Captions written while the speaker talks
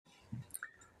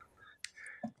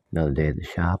Another day at the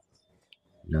shop,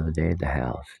 another day at the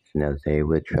house. It's another day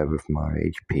with Trevor from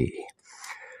RHP.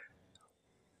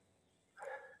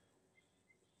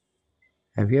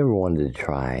 Have you ever wanted to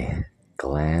try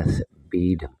glass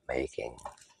bead making?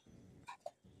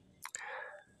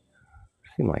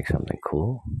 Seemed like something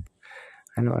cool.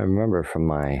 I know I remember from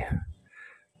my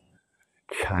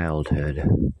childhood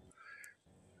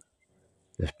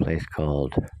this place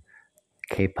called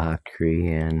K-Pop Tree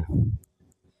Inn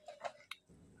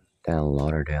down in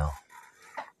Lauderdale.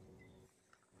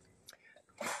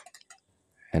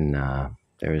 And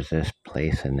there was this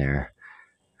place in there,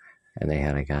 and they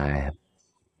had a guy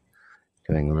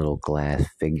doing little glass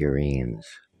figurines.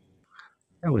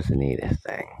 That was the neatest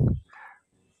thing.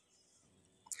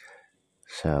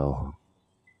 So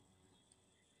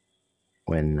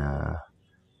when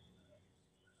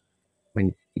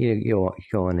you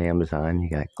go on Amazon, you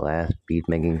got glass bead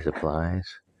making supplies.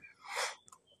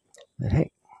 And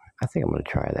hey, I think I'm going to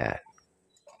try that.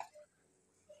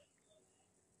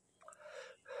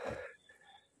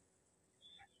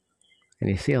 And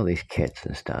you see all these kits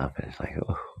and stuff, and it's like,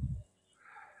 oh,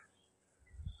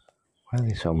 why are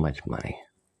they so much money?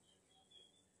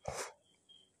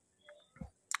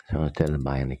 So instead of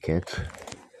buying the kits,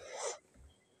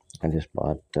 I just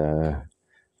bought a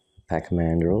pack of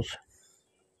mandrels,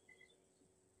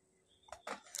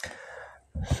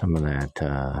 some of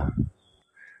that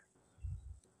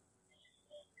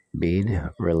bead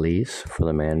release for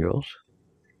the mandrels,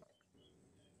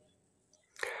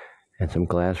 and some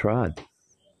glass rod.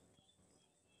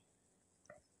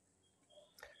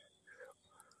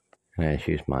 And I just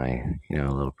use my,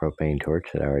 little propane torch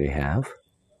that I already have.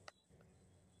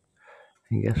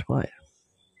 And guess what?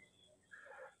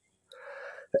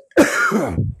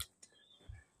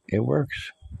 It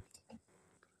works.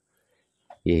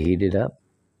 You heat it up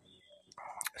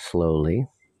slowly.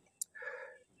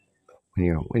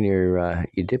 You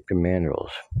dip your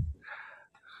mandrels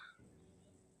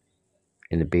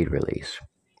in the bead release,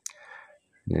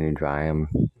 and then you dry them.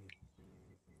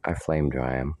 I flame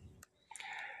dry them,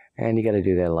 and you got to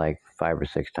do that like 5 or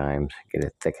 6 times. Get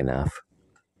it thick enough.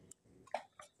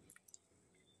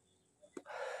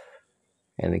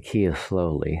 And the key is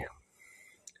slowly.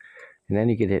 And then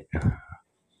you get it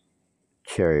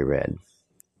cherry red.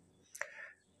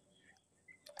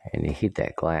 And you heat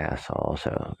that glass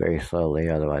also very slowly,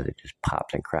 otherwise it just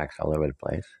pops and cracks all over the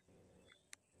place.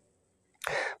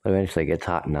 But eventually it gets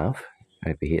hot enough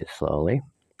if you heat it slowly.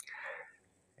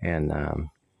 And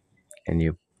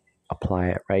you apply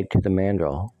it right to the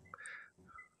mandrel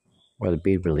where the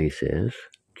bead release is,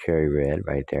 cherry red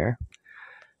right there.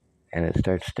 And it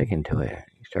starts sticking to it.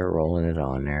 You start rolling it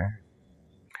on there.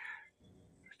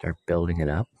 Start building it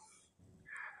up.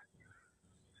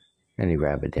 And you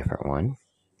grab a different one.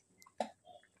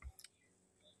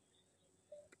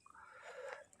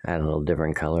 Add a little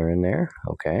different color in there.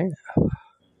 Okay.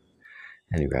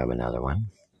 And you grab another one.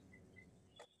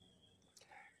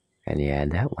 And you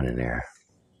add that one in there.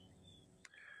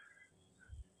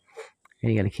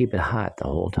 And you got to keep it hot the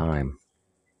whole time.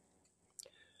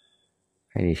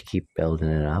 And you just keep building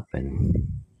it up. And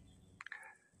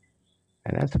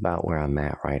that's about where I'm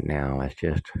at right now. It's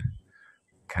just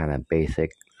kind of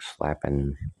basic,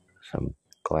 slapping some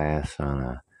glass on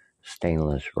a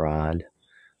stainless rod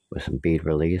with some bead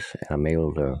release. And I'm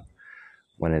able to,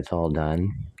 when it's all done,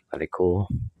 let it cool,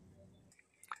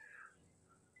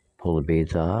 pull the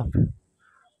beads off.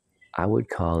 I would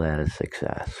call that a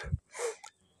success.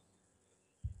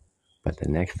 But the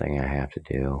next thing I have to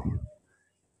do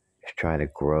is try to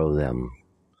grow them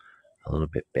a little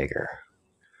bit bigger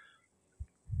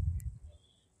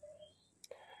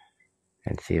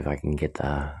and see if I can get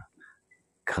the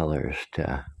colors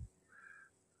to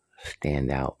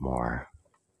stand out more.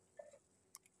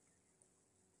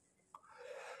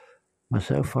 But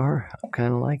so far, I'm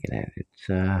kind of liking it.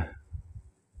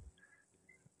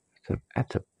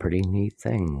 That's a pretty neat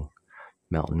thing,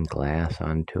 melting glass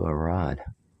onto a rod.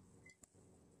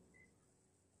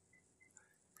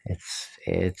 It's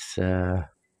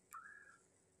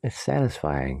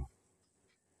satisfying.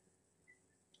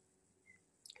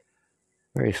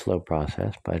 Very slow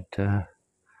process, but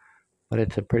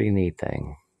it's a pretty neat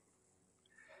thing.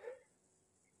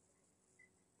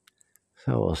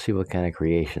 So we'll see what kind of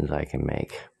creations I can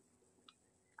make.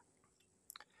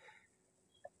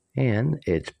 And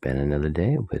it's been another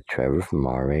day with Trevor from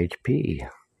RHP.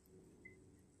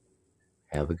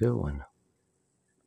 Have a good one.